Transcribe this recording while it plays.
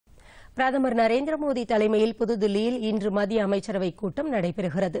பிரதமர் நரேந்திர மோடி தலைமையில் புதுதில்லியில் இன்று மத்திய அமைச்சரவைக் கூட்டம்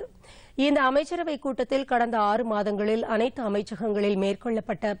நடைபெறுகிறது. இந்த அமைச்சரவைக் கூட்டத்தில் கடந்த 6 மாதங்களில் அனைத்து அமைச்சகங்களில்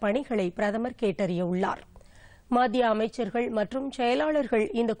மேற்கொள்ளப்பட்ட பணிகளை பிரதமர் கேட்டறியவுள்ளார். மத்திய அமைச்சர்கள் மற்றும் செயலாளர்கள்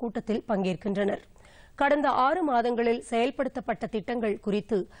இந்த கூட்டத்தில் பங்கேற்கின்றனர். கடந்த 6 மாதங்களில் செயல்படுத்தப்பட்ட திட்டங்கள்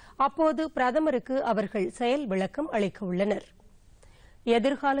குறித்து அப்போது பிரதமருக்கு அவர்கள் செயல் விளக்கம் அளிக்கவுள்ளனர்.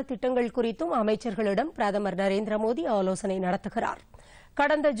 எதிர்கால திட்டங்கள் குறித்தும் அமைச்சர்களிடம் பிரதமர் நரேந்திர மோடி ஆலோசனை நடத்துகிறார்.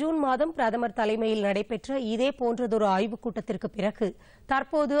 கடந்த ஜூன் மாதம் பிரதமர் தலைமையில் நடைபெற்ற இதேபோன்றதொரு ஆய்வுக் கூட்டத்திற்கு பிறகு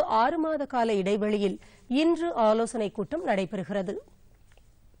தற்போது 6 மாத கால இடைவெளியில் இன்று ஆலோசனைக் கூட்டம் நடைபெறுகிறது.